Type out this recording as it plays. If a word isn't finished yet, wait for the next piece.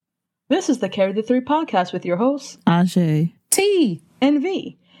This is the Carry the Three podcast with your hosts, Ajay, T, and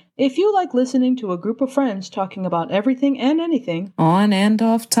V. If you like listening to a group of friends talking about everything and anything, on and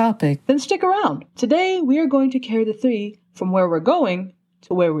off topic, then stick around. Today, we are going to carry the three from where we're going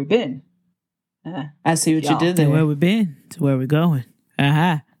to where we've been. I see what you did there. To where we've been, to where we're going.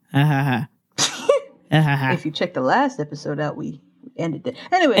 If you check the last episode out, we ended it.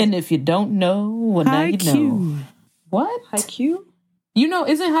 Anyway. And if you don't know, well, now you know. What? Haikyuu? You know,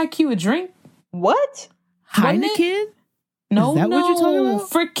 isn't Haikyuu a drink? What? Heineken? No, Is that what you're talking about?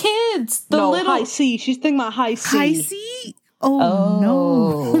 For kids. The no, little High C. She's thinking about High C. High C? Oh,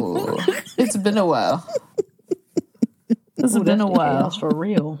 no. It's been a while. It's been a while. Chaos for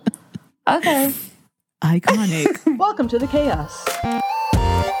real. Okay. Iconic. Welcome to the chaos.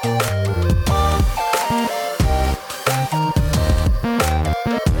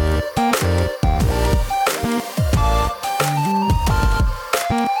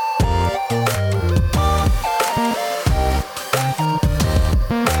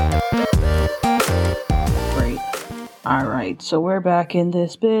 All right, so we're back in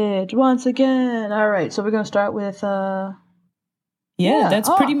this bitch once again. All right, so we're going to start with, that's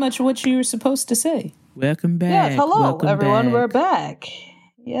pretty much what you were supposed to say. Welcome back. Yes, hello, Welcome everyone. back. We're back.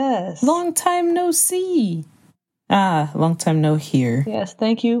 Yes. Long time no see. Long time no hear. Yes,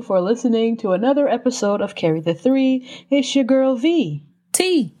 thank you for listening to another episode of Carry the Three. It's your girl, V.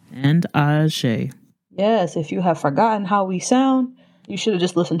 T. And Ajay. Yes, if you have forgotten how we sound, you should have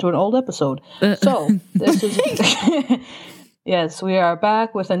just listened to an old episode. So, this is... Yes, we are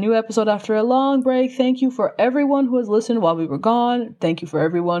back with a new episode after a long break. Thank you for everyone who has listened while we were gone. Thank you for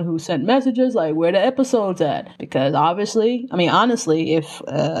everyone who sent messages like, where the episodes at? Because honestly, if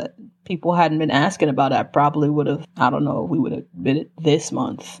people hadn't been asking about it, I probably would have, we would have been it this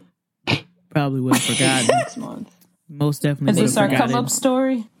month. Probably would have forgotten. Next month. Most definitely. Is this our come up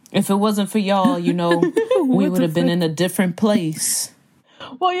story? If it wasn't for y'all, we would have been in a different place.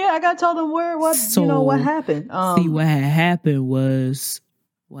 Well, yeah, I gotta tell them what happened. See, what had happened was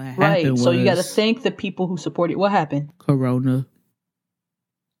so you gotta thank the people who supported. What happened? Corona.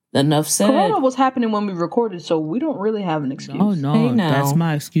 Enough said. Corona was happening when we recorded, so we don't really have an excuse. Oh no, Hey, that's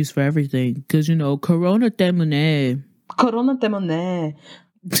my excuse for everything. Because Corona temune. Corona temune.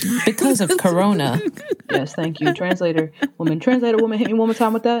 Because of Corona. Yes, thank you, translator woman. Translator woman, hit me one more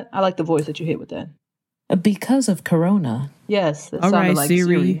time with that. I like the voice that you hit with that. Because of Corona. Yes, that all sounded right, like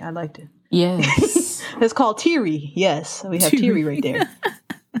Siri. I liked it. Yes. It's called Tiri. Yes, we have Tiri right there.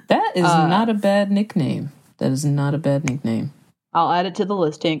 That is not a bad nickname. That is not a bad nickname. I'll add it to the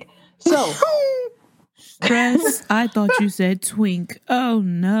list, Tink. So, Stress. I thought you said twink. Oh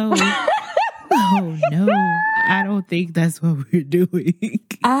no. Oh no. I don't think that's what we're doing.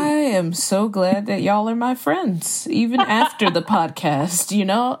 I am so glad that y'all are my friends, even after the podcast,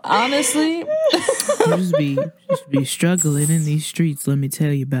 honestly. just be struggling in these streets, let me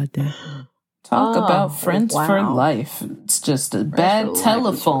tell you about that. Talk about friends wow. for life. It's just a bad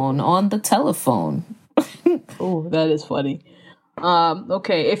telephone on the telephone. Oh, that is funny.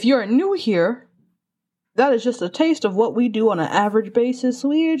 Okay, if you're new here, that is just a taste of what we do on an average basis.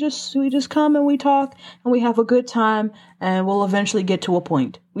 We just come and we talk and we have a good time, and we'll eventually get to a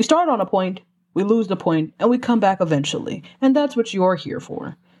point. We start on a point, we lose the point, and we come back eventually. And that's what you're here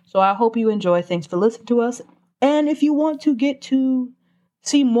for. So I hope you enjoy. Thanks for listening to us. And if you want to get to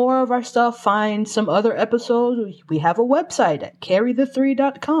see more of our stuff, find some other episodes, we have a website at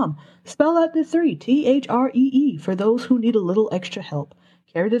carrythe3.com. Spell out the 3, THREE, for those who need a little extra help.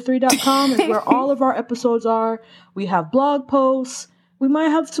 Carrythe3.com is where all of our episodes are. We have blog posts. We might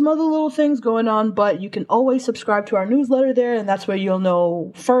have some other little things going on, but you can always subscribe to our newsletter there, and that's where you'll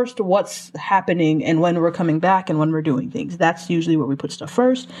know first what's happening and when we're coming back and when we're doing things. That's usually where we put stuff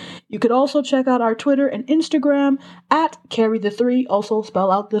first. You could also check out our Twitter and Instagram at carrythe3, also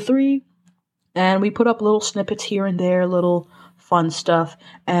spell out the 3. And we put up little snippets here and there, little fun stuff,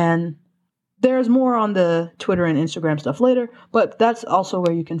 and there's more on the Twitter and Instagram stuff later, but that's also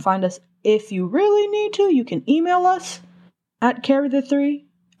where you can find us. If you really need to, you can email us at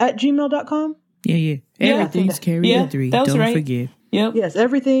carrythe3@gmail.com. Yeah. Everything's carry-the-3. That was Don't right. forget. Yep. Yes,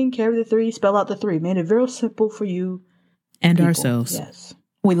 everything, carry the 3, spell out the 3. Made it very simple for you. And people. ourselves. Yes.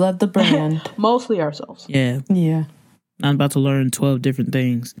 We love the brand. Mostly ourselves. Yeah. Yeah. I'm about to learn 12 different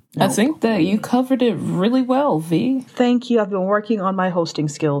things. I think that you covered it really well, V. Thank you. I've been working on my hosting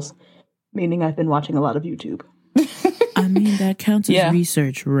skills, meaning I've been watching a lot of YouTube. I mean, that counts as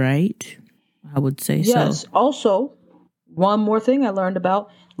research, right? I would say so. Yes. Also, one more thing I learned about,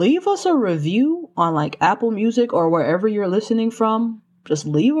 leave us a review on like Apple Music or wherever you're listening from. just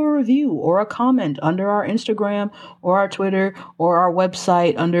leave a review or a comment under our Instagram or our Twitter or our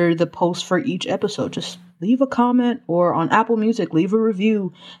website under the post for each episode. Just leave a comment, or on Apple Music, leave a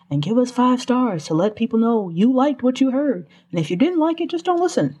review and give us 5 stars to let people know you liked what you heard. And if you didn't like it, just don't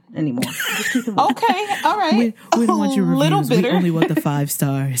listen anymore. Just keep it moving. Okay, all right. We don't want your Little reviews. We bitter. only want the 5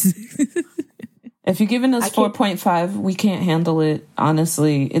 stars. If you're giving us 4.5, we can't handle it.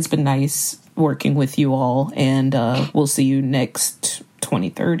 Honestly, it's been nice working with you all, and we'll see you next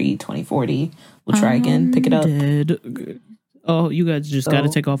 2030, 2040. We'll try again, pick it up. Dead. Oh, you guys just got to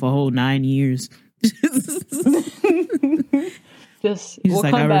take off a whole 9 years. Just He's we'll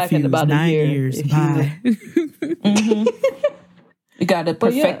like, come I back in refuse. about 9 a year. years. if Bye. We got to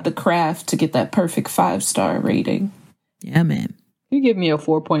perfect yeah. the craft to get that perfect 5-star rating. Yeah, man. You give me a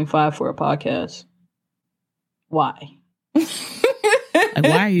 4.5 for a podcast. Why? Like,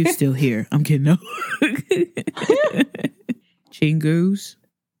 why are you still here? I'm kidding. No. Chingus,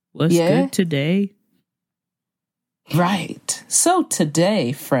 what's good today? Right. So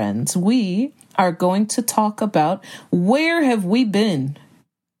today, friends, we are going to talk about where have we been?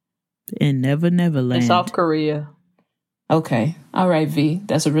 In Neverland. In South Korea. Okay. All right, V.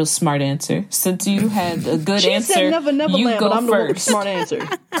 That's a real smart answer. Since you had a good She answer, said Neverland, you go but I'm the one with the first. smart answer.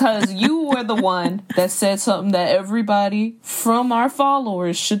 Because you were the one that said something that everybody from our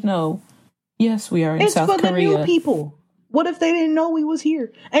followers should know. Yes, we are in It's South for the Korea. new people. What if they didn't know we was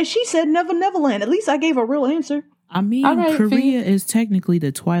here? And she said Neverland. At least I gave a real answer. I mean, All right, Korea is technically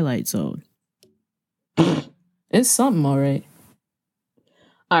the Twilight Zone. It's something, all right.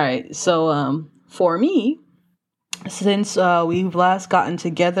 All right. So for me, since we've last gotten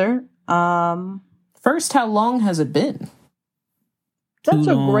together, First, how long has it been? that's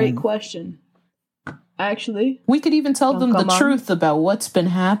a long. great question. Actually, We could even tell them the come on. truth about what's been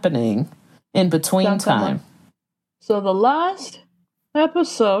happening in between Don't come time. on. So the last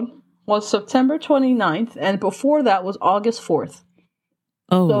episode was September 29th, and before that was August 4th.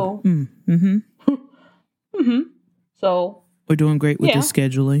 Oh, So- mm-hmm. So We're doing great with Yeah. the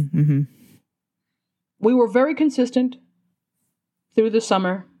scheduling. Mm-hmm. we were very consistent through the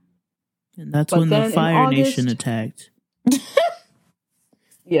summer. And that's But when then the in Fire Nation August- attacked.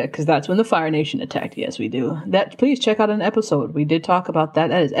 Yeah, because that's when the Fire Nation attacked. Yes, we do. That. Please check out an episode. We did talk about that.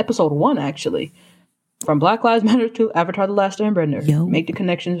 That is episode 1, actually. From Black Lives Matter to Avatar: The Last Airbender. Yo. Make the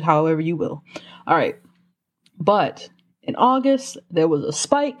connections however you will. All right. But in August, there was a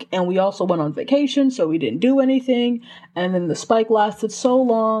spike, and we also went on vacation, so we didn't do anything. And then the spike lasted so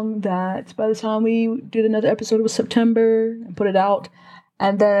long that by the time we did another episode, it was September and put it out.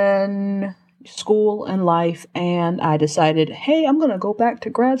 And then school and life, and I decided, hey, I'm going to go back to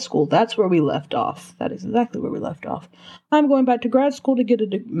grad school. That's where we left off. That is exactly where we left off. I'm going back to grad school to get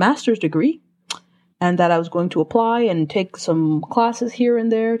a master's degree, and that I was going to apply and take some classes here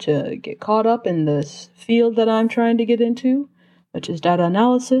and there to get caught up in this field that I'm trying to get into, which is data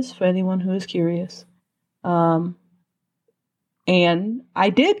analysis, for anyone who is curious. And I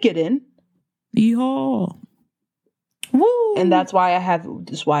did get in, Yeehaw. Woo! and that's why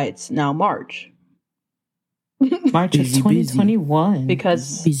it's now March. March of Busy, busy. 2021.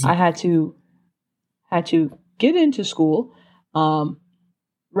 Because Busy. I had to get into school,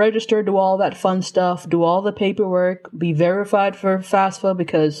 register, do all that fun stuff, do all the paperwork, be verified for FAFSA,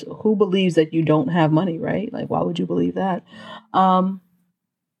 because who believes that you don't have money, right? Like, why would you believe that? And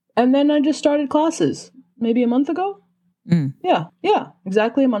then I just started classes maybe a month ago. Mm. Yeah,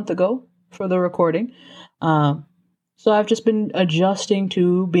 exactly a month ago for the recording. So I've just been adjusting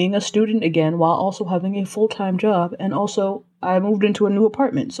to being a student again while also having a full-time job. And also I moved into a new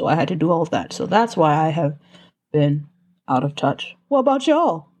apartment, so I had to do all of that. So that's why I have been out of touch. What about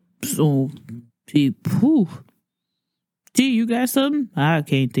y'all? So, T, you got something? I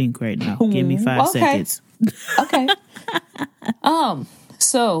can't think right now. Give me 5 Okay. seconds. Okay.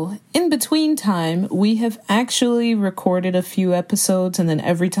 So in between time, we have actually recorded a few episodes, and then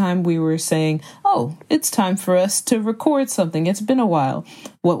every time we were saying, oh, it's time for us to record something. It's been a while.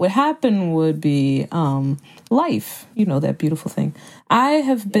 What would happen would be life, that beautiful thing. I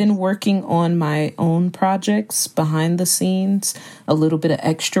have been working on my own projects behind the scenes, a little bit of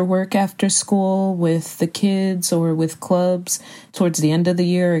extra work after school with the kids or with clubs. Towards the end of the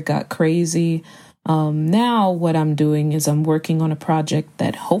year, it got crazy. Now what I'm doing is I'm working on a project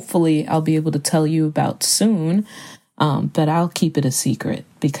that hopefully I'll be able to tell you about soon. But I'll keep it a secret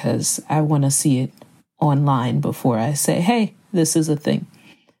because I want to see it online before I say, hey, this is a thing.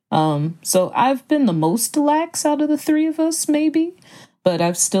 So I've been the most lax out of the 3 of us, maybe, but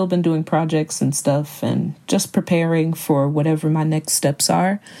I've still been doing projects and stuff and just preparing for whatever my next steps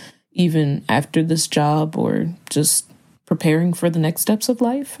are, even after this job or just preparing for the next steps of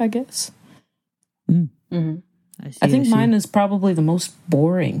life, I guess. Mm-hmm. I think mine is probably the most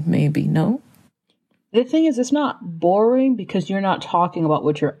boring, maybe, no? The thing is, it's not boring because you're not talking about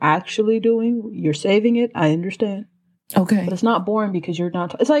what you're actually doing. You're saving it. I understand. Okay. But it's not boring because you're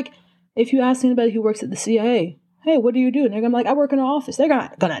not. It's like if you ask anybody who works at the CIA, hey, what do you do? And they're going to be like, I work in an office. They're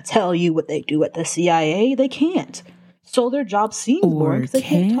not going to tell you what they do at the CIA. They can't. So their job seems boring because they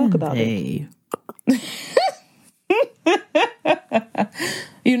can't talk about it.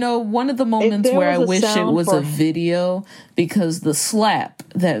 You know, one of the moments where I wish it was a video, because the slap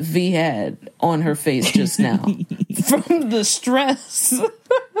that V had on her face just now from the stress.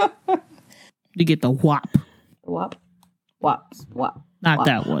 You get the whop. Whop. Not whop.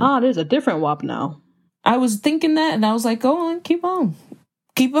 that one. Ah, there's a different whop now. I was thinking that, and I was like, go on, keep on.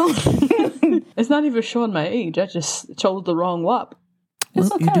 It's not even showing my age. I just chose the wrong whop. It's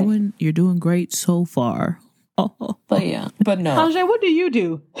well, okay. You're doing great so far. Oh. But no. Ajay, what do you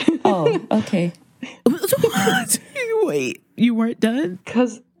do? Oh, okay. Wait, you weren't done?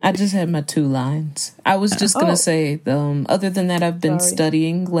 Because I just had my 2 lines. I was just going to say, other than that, I've been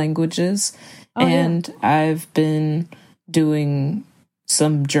studying languages, and I've been doing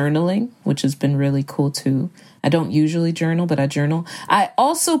some journaling, which has been really cool too. I don't usually journal, but I journal. I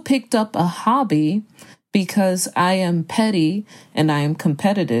also picked up a hobby because I am petty and I am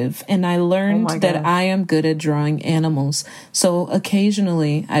competitive, and I learned that I am good at drawing animals. So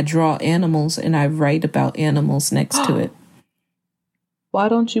occasionally I draw animals and I write about animals next to it. Why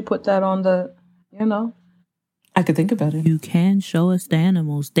don't you put that on the, I could think about it. You can show us the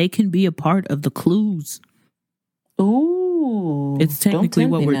animals. They can be a part of the clues. Ooh. It's technically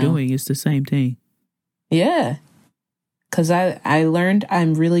what we're doing. It's the same thing. Yeah. Because I learned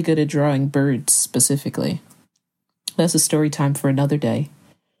I'm really good at drawing birds specifically. That's a story time for another day.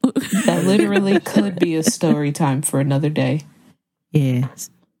 That literally could be a story time for another day. Yes.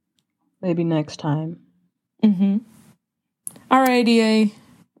 Maybe next time. Mm-hmm. All right, EA.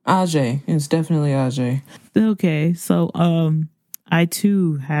 Ajay. It's definitely Ajay. Okay, so I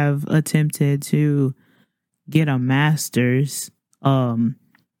too have attempted to get a master's.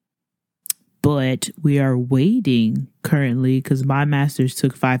 But we are waiting currently because my master's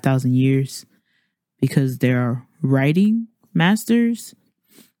took 5,000 years because they're writing masters.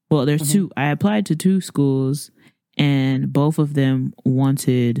 Well, there's 2. I applied to 2 schools and both of them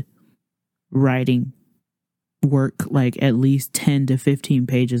wanted writing work, like at least 10 to 15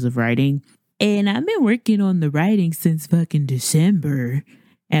 pages of writing. And I've been working on the writing since fucking December.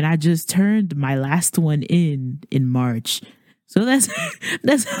 And I just turned my last one in March. So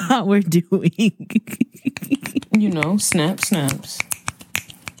that's how we're doing. Snaps.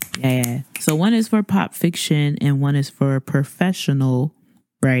 Yeah. So one is for pop fiction and one is for professional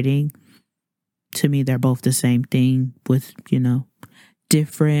writing. To me, they're both the same thing with,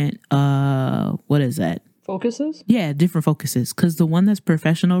 different, what is that? Focuses? Yeah, different focuses. Because the one that's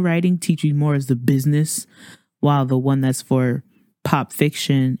professional writing teaches you more as the business, while the one that's for pop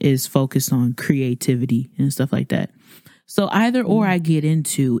fiction is focused on creativity and stuff like that. So either or I get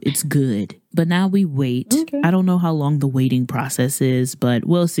into, it's good. But now we wait. Okay. I don't know how long the waiting process is, but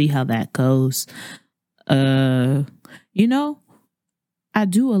we'll see how that goes. I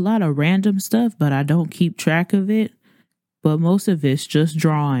do a lot of random stuff, but I don't keep track of it. But most of it's just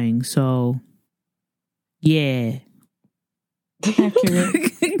drawing. So, yeah.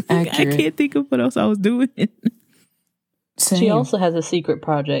 Accurate. I can't think of what else I was doing. Same. She also has a secret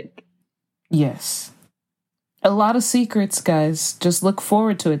project. Yes. A lot of secrets, guys. Just look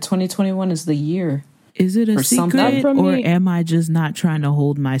forward to it. 2021 is the year. Is it a secret, or am I just not trying to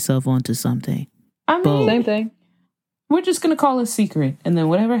hold myself onto something? I mean, same thing. We're just going to call it secret, and then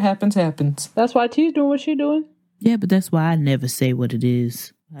whatever happens, happens. That's why T's doing what she's doing. Yeah, but that's why I never say what it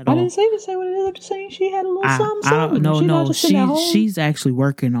is. I didn't say to say what it is. I'm just saying she had a little something. No. She's actually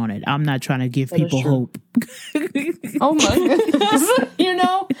working on it. I'm not trying to give people hope. Oh my goodness!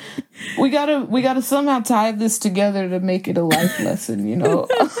 We gotta somehow tie this together to make it a life lesson.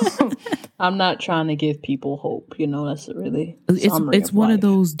 I'm not trying to give people hope. That's really. It's one of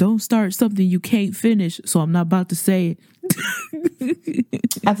those. Don't start something you can't finish. So I'm not about to say it.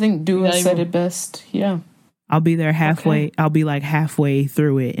 I think Dua said it best. Yeah. I'll be there halfway. Okay. I'll be like halfway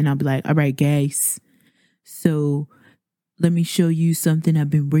through it and I'll be like, all right, guys. So let me show you something I've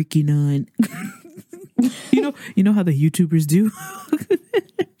been working on. You know how the YouTubers do?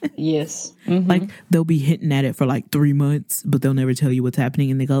 Yes. Mm-hmm. Like they'll be hinting at it for like 3 months, but they'll never tell you what's happening.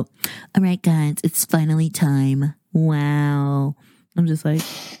 And they go, all right, guys, it's finally time. Wow. I'm just like,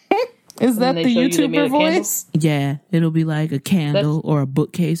 is that the YouTuber voice? Yeah. It'll be like a candle or a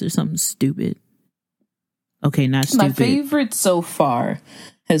bookcase or something stupid. Okay, not stupid. My favorite so far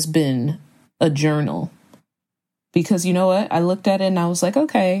has been a journal. Because you know what? I looked at it and I was like,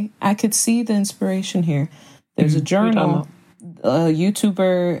 okay, I could see the inspiration here. There's a journal. A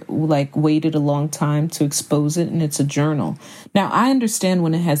YouTuber like waited a long time to expose it, and it's a journal. Now, I understand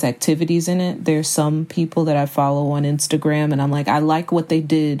when it has activities in it. There's some people that I follow on Instagram, and I'm like, I like what they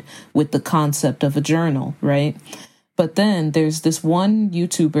did with the concept of a journal, right? But then there's this one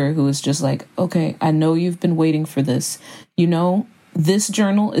YouTuber who is just like, okay, I know you've been waiting for this. You know, this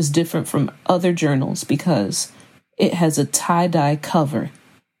journal is different from other journals because it has a tie-dye cover.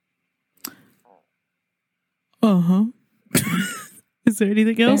 Uh-huh. Is there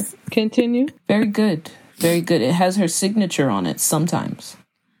anything else? Continue. Very good. Very good. It has her signature on it sometimes.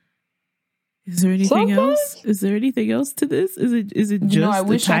 Is there anything else? Is there anything else to this? Is it just I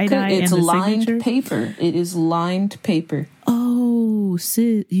wish I could. It's lined signature? paper. It is lined paper. Oh,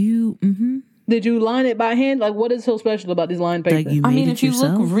 Sid, you Did you line it by hand? Like, what is so special about these lined paper? Like you made if you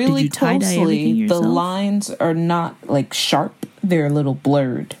yourself? look really Did you tie-dye everything closely, the yourself? lines are not like sharp. They're a little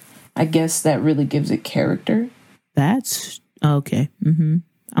blurred. I guess that really gives it character. That's okay. I'm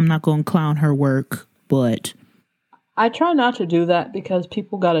not going to clown her work, but I try not to do that because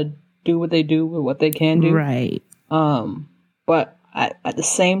people got to do what they do with what they can do. right. But at the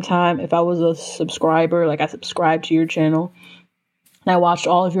same time, if I was a subscriber, like I subscribed to your channel, and I watched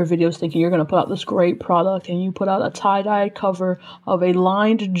all of your videos thinking you're going to put out this great product, and you put out a tie-dye cover of a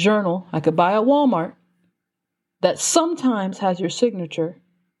lined journal I could buy at Walmart that sometimes has your signature.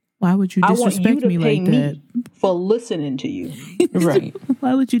 Why would you disrespect me like that? For listening to you. Right.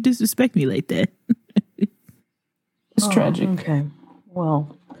 Why would you disrespect me like that? It's tragic. Okay.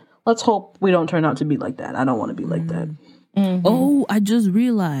 Well, let's hope we don't turn out to be like that. I don't want to be like that. Mm-hmm. Oh, I just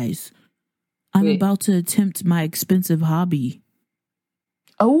realized I'm Wait. about to attempt my expensive hobby.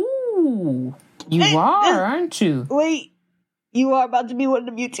 Oh, you are, aren't you? Wait, you are about to be one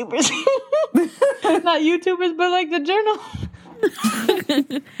of the YouTubers. Not YouTubers, but like the journal.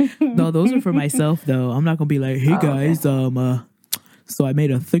 No, those are for myself though. I'm not gonna be like, hey guys, so I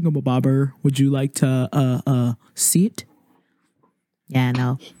made a thingamabobber. Would you like to see it? Yeah,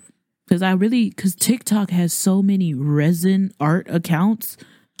 no. Because TikTok has so many resin art accounts.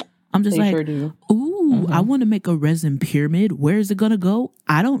 I'm just They like, sure do. ooh, I want to make a resin pyramid. Where is it gonna go?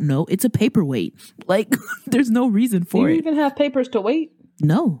 I don't know. It's a paperweight. Like, there's no reason Do for you it. even have papers to wait?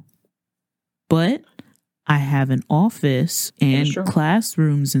 No. But I have an office and true.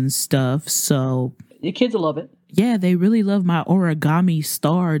 classrooms and stuff. So, Your kids will love it. yeah, they really love my origami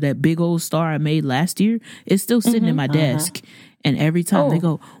star, that big old star I made last year. It's still sitting in my desk. And every time they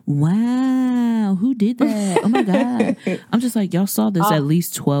go, wow, who did that? Oh my God. I'm just like, y'all saw this at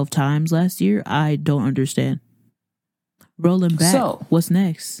least 12 times last year. I don't understand. Rolling back. So- What's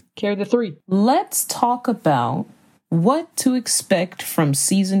next? Carry the 3. Let's talk about what to expect from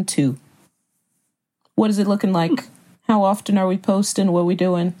season 2. What is it looking like? How often are we posting? What are we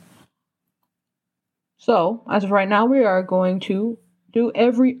doing? So, as of right now, we are going to do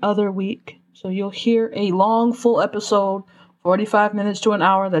every other week. So you'll hear a long, full episode, 45 minutes to an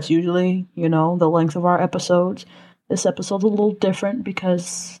hour. That's usually, the length of our episodes. This episode's a little different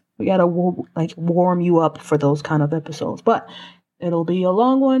because we gotta warm you up for those kind of episodes. But it'll be a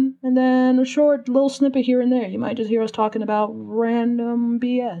long one and then a short little snippet here and there. You might just hear us talking about random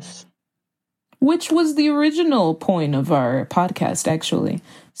BS. Which was the original point of our podcast, actually.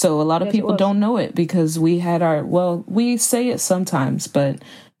 So a lot of Yes, it people was. don't know it because we had we say it sometimes, but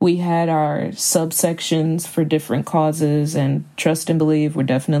we had our subsections for different causes, and trust and believe, we're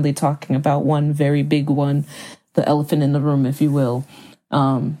definitely talking about one very big one, the elephant in the room, if you will.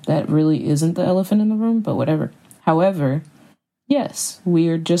 That really isn't the elephant in the room, but whatever. However, yes,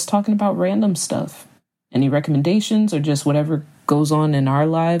 we're just talking about random stuff. Any recommendations or just whatever goes on in our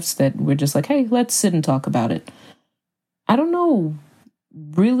lives that we're just like, hey, let's sit and talk about it. I don't know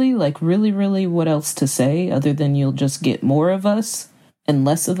really what else to say other than you'll just get more of us and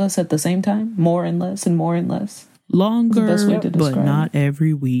less of us at the same time. More and less and more and less. Longer, best way to but describe not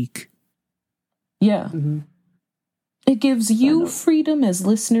every week. Yeah. Mm-hmm. It gives you freedom as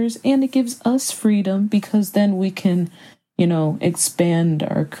listeners, and it gives us freedom because then we can, expand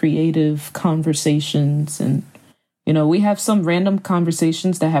our creative conversations. And, we have some random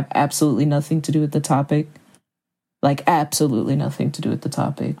conversations that have absolutely nothing to do with the topic. Like, absolutely nothing to do with the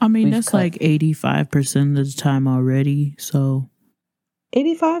topic. I mean, We've that's cut- like 85% of the time already. So,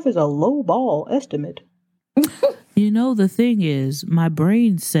 85 is a low ball estimate. the thing is, my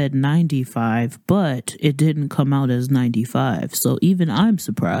brain said 95, but it didn't come out as 95. So even I'm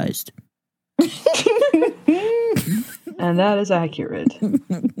surprised. And that is accurate.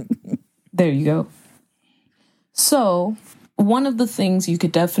 There you go. So, one of the things you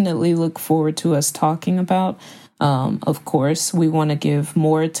could definitely look forward to us talking about, of course, we want to give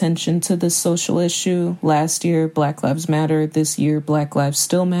more attention to this social issue. Last year, Black Lives Matter. This year, Black Lives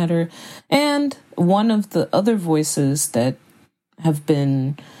Still Matter. And one of the other voices that have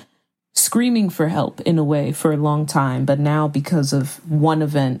been screaming for help in a way for a long time, but now because of one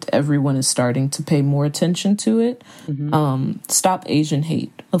event, everyone is starting to pay more attention to it. Stop Asian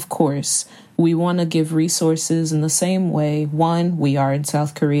Hate, of course. We want to give resources in the same way. One, we are in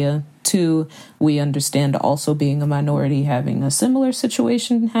South Korea. Two, we understand also being a minority, having a similar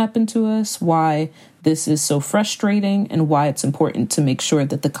situation happen to us, why this is so frustrating and why it's important to make sure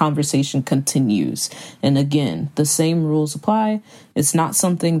that the conversation continues. And again, the same rules apply. It's not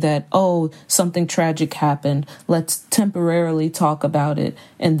something that, oh, something tragic happened, let's temporarily talk about it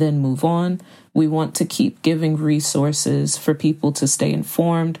and then move on. We want to keep giving resources for people to stay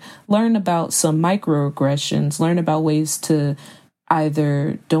informed, learn about some microaggressions, learn about ways to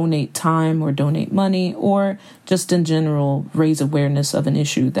either donate time or donate money, or just in general raise awareness of an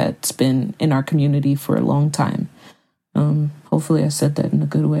issue that's been in our community for a long time. Hopefully I said that in a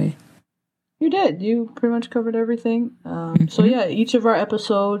good way. You did. You pretty much covered everything. So yeah, each of our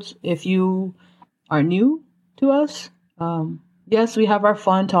episodes, if you are new to us, yes, we have our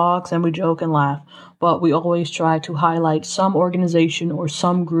fun talks and we joke and laugh, but we always try to highlight some organization or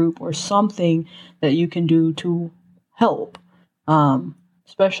some group or something that you can do to help.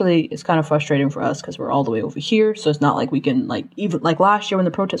 Especially, it's kind of frustrating for us because we're all the way over here. So it's not like we can, like, even like last year when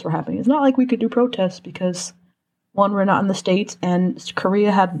the protests were happening, it's not like we could do protests because, one, we're not in the States, and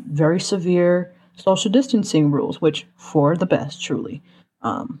Korea had very severe social distancing rules, which for the best, truly.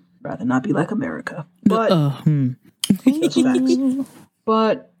 Rather not be like America. But that's facts.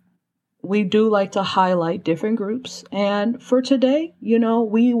 But we do like to highlight different groups. And for today,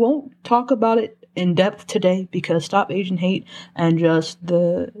 we won't talk about it in depth today because Stop Asian Hate and just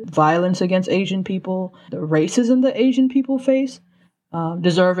the violence against Asian people, the racism that Asian people face,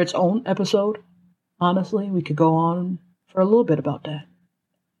 deserve its own episode. Honestly, we could go on for a little bit about that.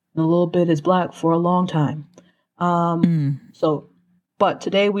 And a little bit is black for a long time. But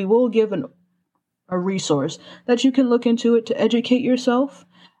today we will give a resource that you can look into it to educate yourself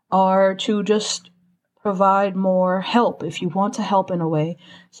or to just provide more help if you want to help in a way.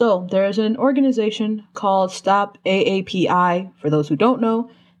 So there's an organization called Stop AAPI, for those who don't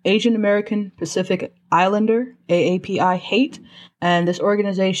know, Asian American Pacific Islander, AAPI Hate. And this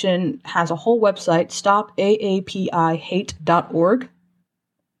organization has a whole website, stopaapihate.org.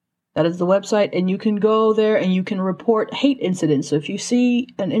 That is the website, and you can go there and you can report hate incidents. So if you see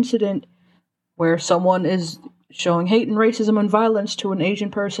an incident where someone is showing hate and racism and violence to an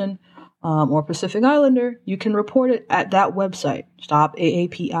Asian person, or Pacific Islander, you can report it at that website,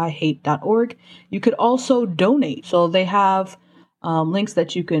 stopaapihate.org. You could also donate. So they have links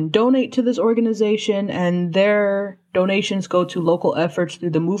that you can donate to this organization, and their donations go to local efforts through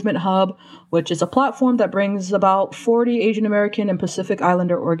the Movement Hub, which is a platform that brings about 40 Asian American and Pacific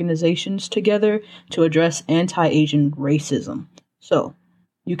Islander organizations together to address anti-Asian racism. So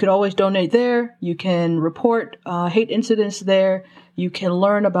you could always donate there. You can report hate incidents there. You can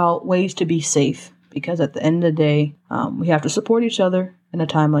learn about ways to be safe, because at the end of the day, we have to support each other in a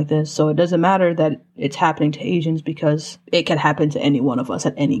time like this. So it doesn't matter that it's happening to Asians, because it can happen to any one of us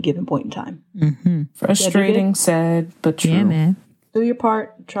at any given point in time. Frustrating, sad, but true. Yeah, man. Do your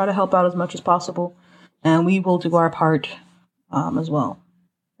part. Try to help out as much as possible. And we will do our part as well.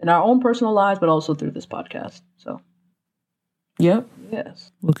 In our own personal lives, but also through this podcast. So, yep.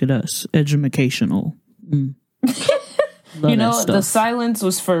 Yes. Look at us. Educational. The silence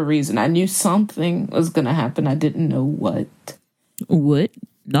was for a reason. I knew something was going to happen. I didn't know what. What?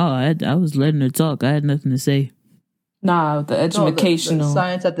 No, I was letting her talk. I had nothing to say. Nah, the educational. The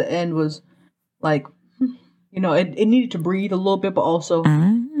science at the end was like, it needed to breathe a little bit, but also,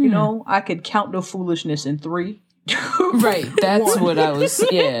 I could count the foolishness in 3. Right, that's what I was,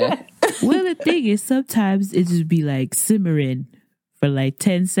 yeah. Well, the thing is, sometimes it just be like simmering for like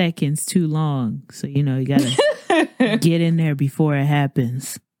 10 seconds too long. So, you gotta get in there before it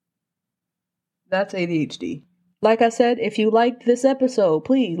happens. That's ADHD. Like I said, if you liked this episode,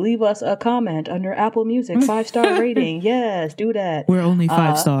 please leave us a comment under Apple Music. 5-star rating. Yes, do that. We're only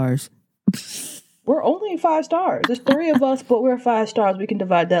 5 stars. We're only 5 stars. There's 3 of us, but we're 5 stars. We can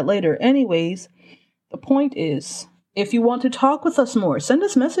divide that later. Anyways, the point is, if you want to talk with us more, send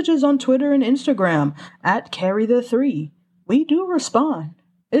us messages on Twitter and Instagram at CarryThe3. We do respond.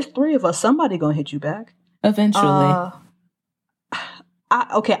 It's 3 of us. Somebody gonna hit you back. Eventually.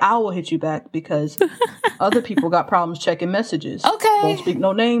 I will hit you back because other people got problems checking messages. Okay. Don't speak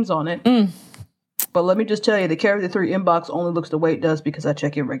no names on it. But let me just tell you, the Carry the 3 inbox only looks the way it does because I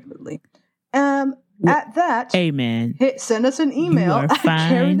check it regularly. At that, Amen. Send us an email at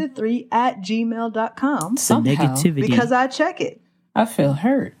carrythe3@gmail.com. The negativity. Because I check it. I feel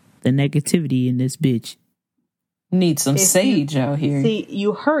hurt. The negativity in this bitch. Need some sage out here. See,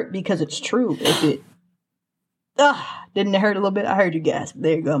 you hurt because it's true. If it didn't it hurt a little bit? I heard you gasp.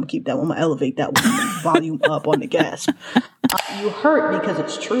 There you go. I'm going to keep that one. I'm going to elevate that one volume up on the gasp. You hurt because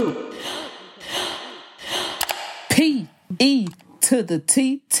it's true. P-E to the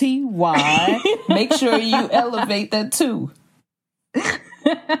T-T-Y. Make sure you elevate that too.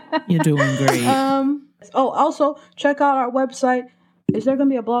 You're doing great. Also, check out our website. Is there going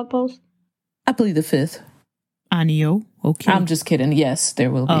to be a blog post? I believe the 5th. Anio. Okay. I'm just kidding. Yes, there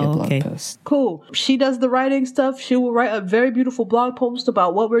will be a blog post. Cool. She does the writing stuff. She will write a very beautiful blog post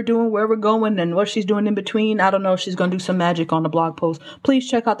about what we're doing, where we're going, and what she's doing in between. I don't know. She's going to do some magic on the blog post. Please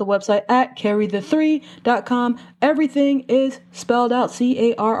check out the website at carrythe3.com. Everything is spelled out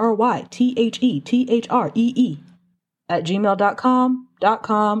CARRYTHETHREE at gmail.com,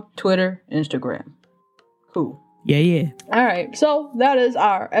 Twitter, Instagram. Cool. Yeah. All right, so that is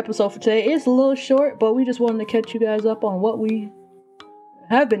our episode for today. It's a little short, but we just wanted to catch you guys up on what we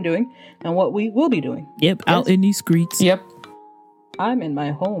have been doing and what we will be doing. Yep, out in these streets. Yep. I'm in my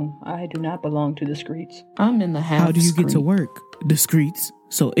home. I do not belong to the streets. I'm in the house. How do you get to work? The streets.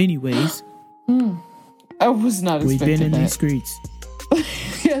 So anyways. I was not expecting that. We've been in these streets.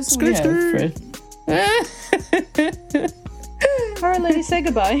 Yes, we have, Fred. All right, ladies, say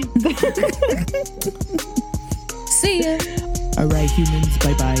goodbye. See ya. All right, humans.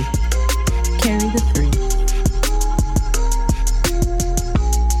 Bye-bye. Carry the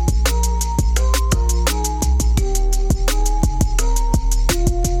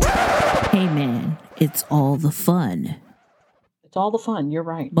 3. Hey, man. It's all the fun. It's all the fun. You're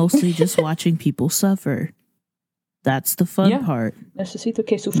right. Mostly just watching people suffer. That's the fun part. Necesito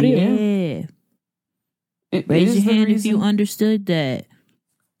que sufrir. Yeah. Raise your hand if you understood that.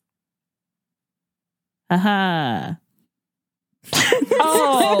 Haha.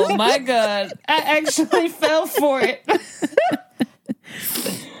 Oh my god. I actually fell for it.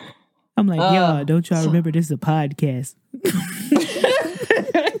 I'm like, y'all, don't y'all remember this is a podcast?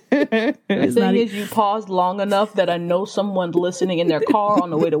 The thing is, you paused long enough that I know someone's listening in their car on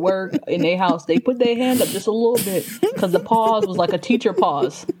the way to work, in their house. They put their hand up just a little bit because the pause was like a teacher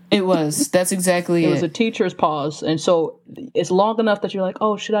pause. It was. That's exactly it. It was a teacher's pause. And so it's long enough that you're like,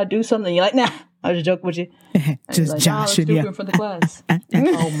 oh, should I do something? And you're like, nah, I was just joking with you. Just like, joshing you. In front of the class.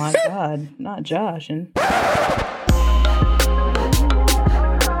 Oh my God, not joshing.